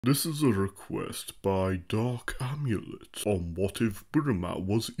This is a request by Dark Amulet on what if Bulma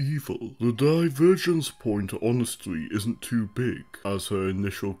was evil. The divergence point honestly isn't too big, as her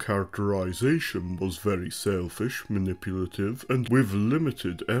initial characterization was very selfish, manipulative, and with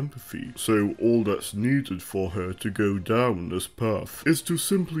limited empathy, so all that's needed for her to go down this path is to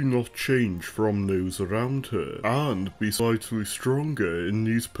simply not change from those around her, and be slightly stronger in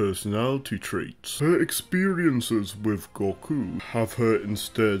these personality traits. Her experiences with Goku have her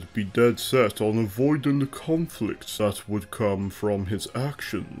instead be dead set on avoiding the conflicts that would come from his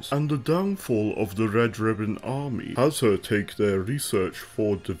actions, and the downfall of the Red Ribbon Army has her take their research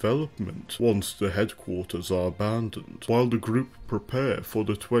for development once the headquarters are abandoned, while the group prepare for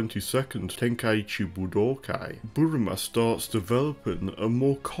the 22nd Tenkaichi Budokai. Bulma starts developing a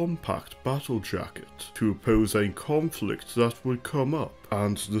more compact battle jacket to oppose a conflict that would come up,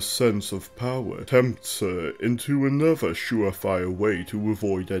 and the sense of power tempts her into another surefire way to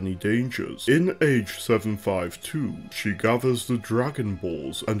avoid any dangers. In age 752, she gathers the Dragon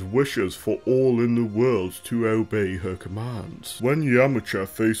Balls and wishes for all in the world to obey her commands. When Yamcha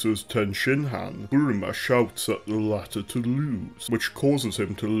faces Tenshinhan, Bulma shouts at the latter to lose, which causes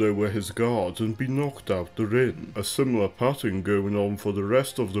him to lower his guard and be knocked out the ring. A similar pattern going on for the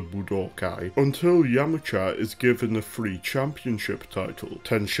rest of the Budokai until Yamcha is given a free championship title.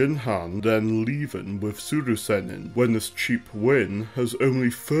 Tenshinhan then leaving with Surusenin when this cheap win has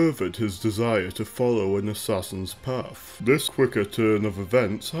only furthered his desire to follow an assassin's path. This quicker turn of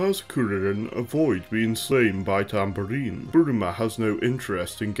events has Kuririn avoid being slain by Tambourine. Bulma has no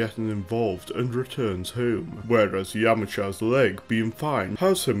interest in getting involved and returns home, whereas Yamcha's leg being fine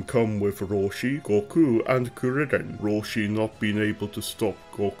has him come with Roshi, Goku and Kuririn, Roshi not being able to stop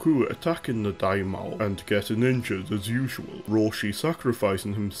Goku attacking the Daimao and getting injured as usual, Roshi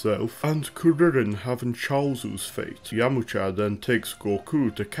sacrificing himself, and Kuririn having Chaozu's fate. Yamcha then takes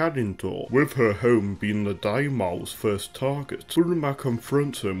Goku to Karinto, with her home being the Daimao's first target. Bulma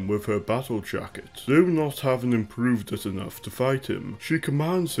confronts him with her battle jacket. Though not having improved it enough to fight him, she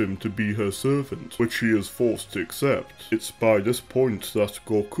commands him to be her servant, which he is forced to accept. It's by this point that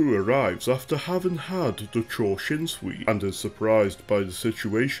Goku arrives after having had the Choshinsui, and is surprised by the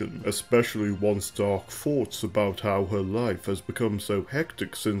situation, especially once Dark thoughts about how her life has become so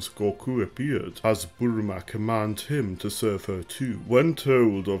hectic since Goku appeared, as Bulma commands him to serve her too. When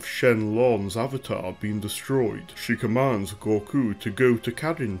told of Shenlong's avatar being destroyed, she commands Goku to go to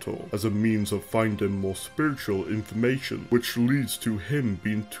Karinto as a means of finding more spiritual information, which leads to him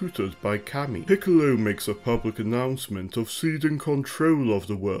being tutored by Kami. Piccolo makes a public announcement of ceding control of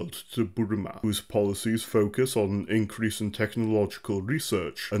the world to Bulma, whose policies focus on an increase in technological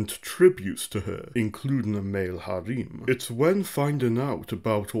research and tributes to her, including a male harem. It's when finding out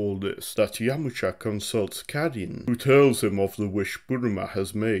about all this that Yamcha consults Karin, who tells him of the wish Bulma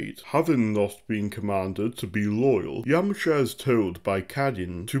has made. Having not been commanded to be loyal, Yamcha is told by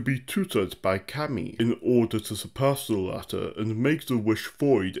Karin to be tutored by Kami in order to surpass the latter and make the wish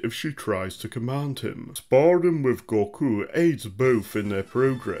void if she tries to command him. Sparring with Goku aids both in their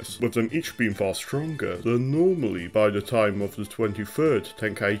progress, with them each being far stronger than normally by the time of the 23rd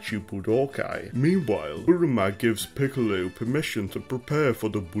Tenkaichi Budokai. Meanwhile, Bulma gives Piccolo permission to prepare for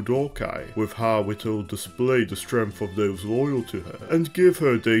the Budokai, with how it'll display the strength of those loyal to her, and give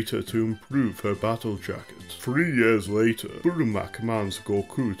her data to improve her battle jacket. 3 years later, Bulma commands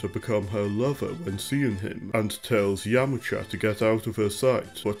Goku to become her lover when seeing him, and tells Yamcha to get out of her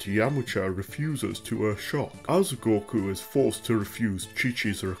sight, but Yamcha refuses to her shock, as Goku is forced to refuse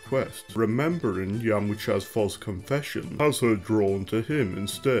Chi-Chi's request. Remembering Yamcha's false confession has her drawn to him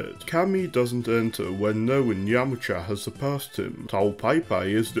instead. Kami doesn't enter when knowing Yamcha has surpassed him. Tao Pai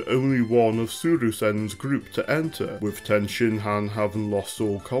Pai is the only one of Surusen's group to enter, with Tenshinhan having lost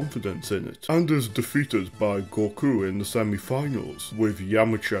all confidence in it, and is defeated by Goku in the semi-finals, with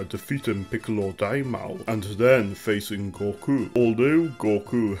Yamcha defeating Piccolo Daimao and then facing Goku. Although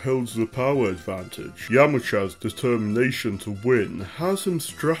Goku holds the power advantage, Yamcha's determination to win has him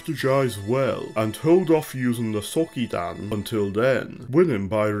strategize well and hold off using the Sokidan until then, winning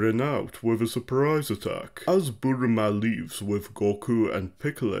by Renault with a surprise attack. As Bulma leaves with Goku and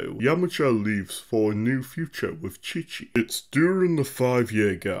Piccolo, Yamcha leaves for a new future with Chi-Chi. It's during the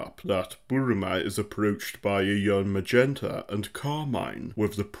 5-year gap that Bulma is approached approached by a young Magenta and Carmine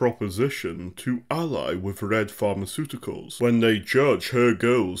with the proposition to ally with Red Pharmaceuticals when they judge her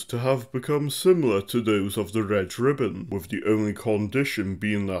goals to have become similar to those of the Red Ribbon, with the only condition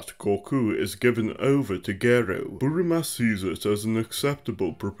being that Goku is given over to Gero. Bulma sees it as an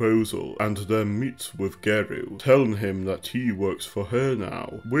acceptable proposal and then meets with Gero, telling him that he works for her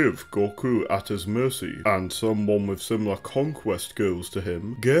now, with Goku at his mercy and someone with similar conquest goals to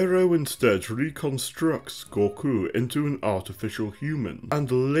him. Gero instead reconstructs Goku into an artificial human,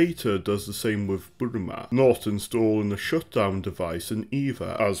 and later does the same with Bulma, not installing a shutdown device in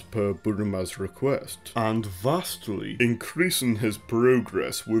either as per Bulma's request, and vastly increasing his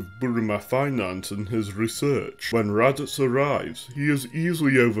progress with Bulma financing his research. When Raditz arrives, he is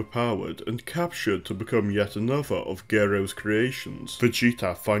easily overpowered and captured to become yet another of Gero's creations,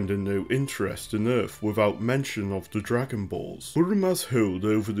 Vegeta finding no interest in Earth without mention of the Dragon Balls. Bulma's hold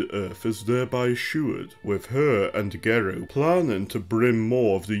over the Earth is thereby assured, with her and Gero planning to bring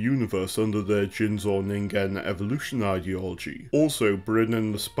more of the universe under their Jinzo Ningen evolution ideology, also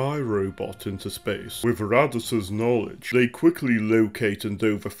bringing the spy robot into space. With Raditz's knowledge, they quickly locate and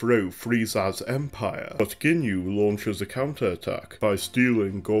overthrow Frieza's empire, but Ginyu launches a counterattack by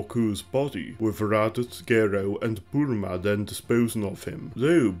stealing Goku's body, with Raditz, Gero and Bulma then disposing of him.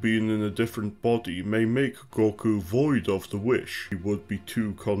 Though being in a different body may make Goku void of the wish, he would be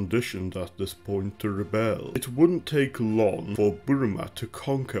too conditioned at this point to rebel. It wouldn't take long for Bulma to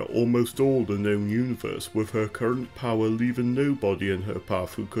conquer almost all the known universe, with her current power leaving nobody in her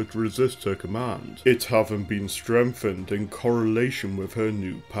path who could resist her command, it having been strengthened in correlation with her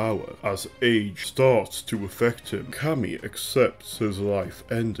new power. As age starts to affect him, Kami accepts his life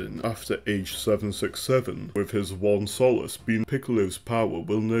ending after age 767, with his one solace being Piccolo's power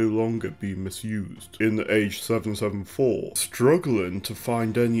will no longer be misused. In age 774, struggling to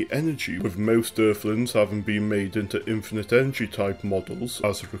find any energy, with most Earthlings having been made into infinite energy type models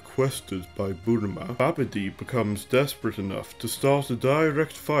as requested by Bulma, Babidi becomes desperate enough to start a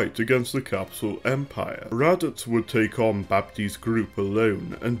direct fight against the Capsule Empire. Raditz would take on Babidi's group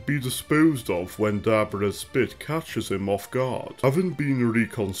alone and be disposed of when Dabra's spit catches him off guard. Having been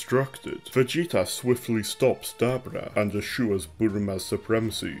reconstructed, Vegeta swiftly stops Dabra and assures Bulma's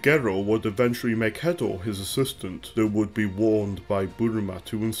supremacy. Gero would eventually make Hedor his assistant, though would be warned by Bulma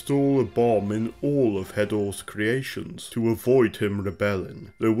to install a bomb in all of Hedor's creations to avoid him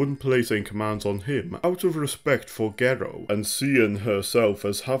rebelling, though wouldn't place any commands on him out of respect for Gero, and seeing herself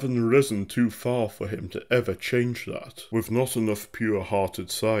as having risen too far for him to ever change that. With not enough pure-hearted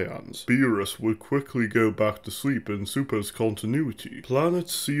Saiyans, Beerus would quickly go back to sleep in Super's continuity. Planet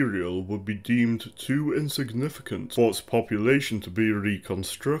Cereal would be deemed too insignificant for its population to be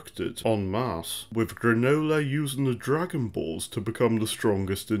reconstructed en masse, with Granola using the Dragon Balls to become the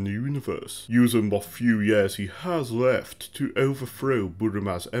strongest in the universe, using what few years he has left to overthrow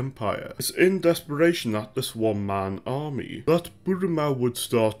Bulma's empire. It's in desperation at this one-man army that Bulma would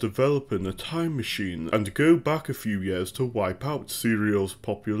start developing a time machine and go back a few years to wipe out Cereal's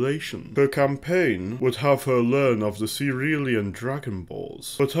population. Her campaign would have her learn of the Cerealian Dragon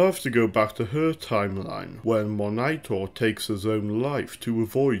Balls, but have to go back to her timeline, when Monitor takes his own life to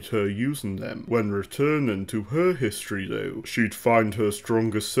avoid her using them. When returning to her history though, she'd find her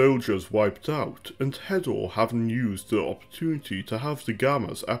strongest soldiers wiped out, and Hedor having used the opportunity to have the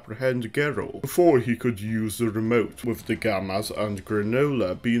Gammas apprehend Gero before he could use the remote, with the Gammas and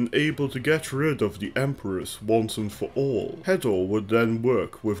Granola being able to get rid of the Empress once and for all. Hedor would then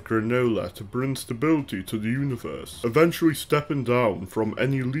work with Granola to bring stability to the universe, eventually stepping down from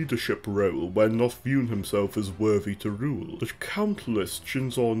any leadership role when not viewing himself as worthy to rule. But countless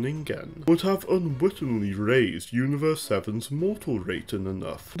Jinzo Ningen would have unwittingly raised Universe 7's mortal rating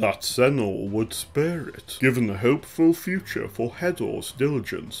enough that Senor would spare it, given a hopeful future for Hedor's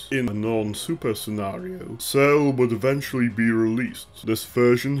diligence. In a non-super scenario, Cell would eventually be released, this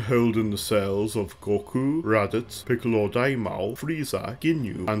version holding the cells of Goku, Raditz, Piccolo Daimao, Frieza,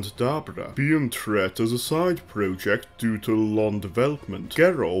 Ginyu, and Dabra. Being treated as a side project due to long development,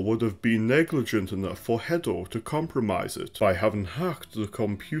 Gero would have been negligent enough for Hedor to compromise it by having hacked the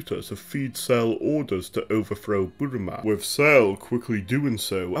computer to feed Cell orders to overthrow Bulma, with Cell quickly doing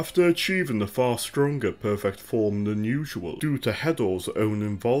so after achieving a far stronger perfect form than usual due to Hedor's own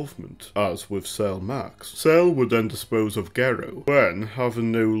involvement. As with Cell Max, Cell would then dispose of Gero when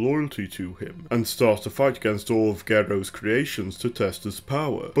having no loyalty to him, and start a fight against all of Gero's creations to test his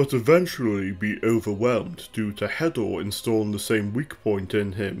power, but eventually be overwhelmed due to Hedor installing the same weak point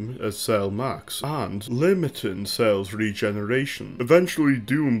in him as Cell Max, and limiting Cell's regeneration, eventually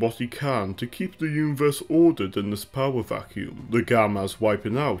doing what he can to keep the universe ordered in this power vacuum, the Gammas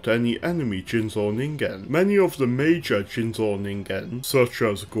wiping out any enemy enemy Jinzo Ningen. Many of the major Jinzo Ningen, such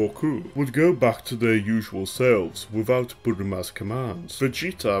as Goku, would go back to their usual selves without Bulma's commands.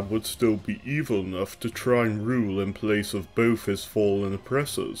 Vegeta would still be evil enough to try and rule in place of both his fallen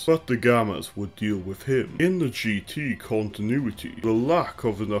oppressors, but the Gammas would deal with him. In the GT continuity, the lack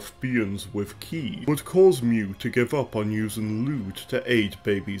of enough beings with Ki would cause Mew to give up on using lewd to aid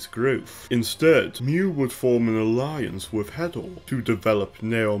Baby's growth. Instead, Mew would form an alliance with Hedor to develop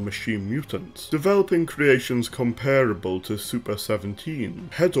Neo-Machine mutants, developing creations comparable to Super 17.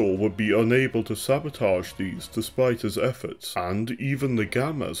 Hedor would be unable to sabotage these despite his efforts, and even the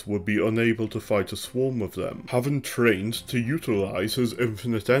Gammas would be unable to fight a swarm of them, having trained to utilize his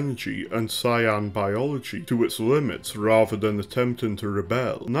infinite energy and Cyan biology to its limits rather than attempting to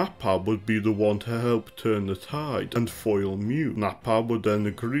rebel. Nappa would be the one to help turn the tide and foil Mew. Nappa would then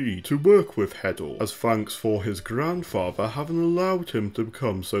agree to work with Hedor as thanks for his grandfather having allowed him to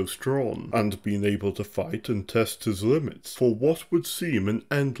become so strong, and being able to fight and test his limits for what would seem an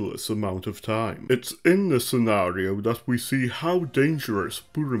endless amount of time. It's in this scenario that we see how dangerous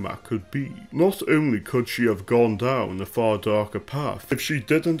Bulma could be. Not only could she have gone down a far darker path if she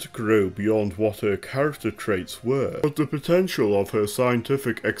didn't grow beyond what her character traits were, but the potential of her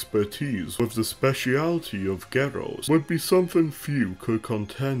scientific expertise with the speciality of Gyros would be something few could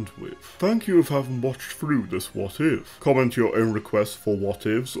contend with. Thank you for having watched through this What If. Comment your own requests for What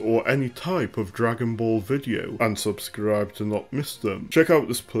Ifs or any type of Dragon Ball video, and subscribe to not miss them. Check out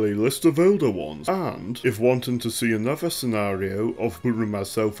this playlist of older ones, and if wanting to see another scenario of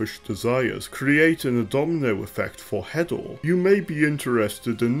Bulma's selfish desires creating a domino effect for Hedor, you may be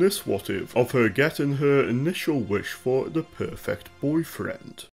interested in this What If of her getting her initial wish for the perfect boyfriend.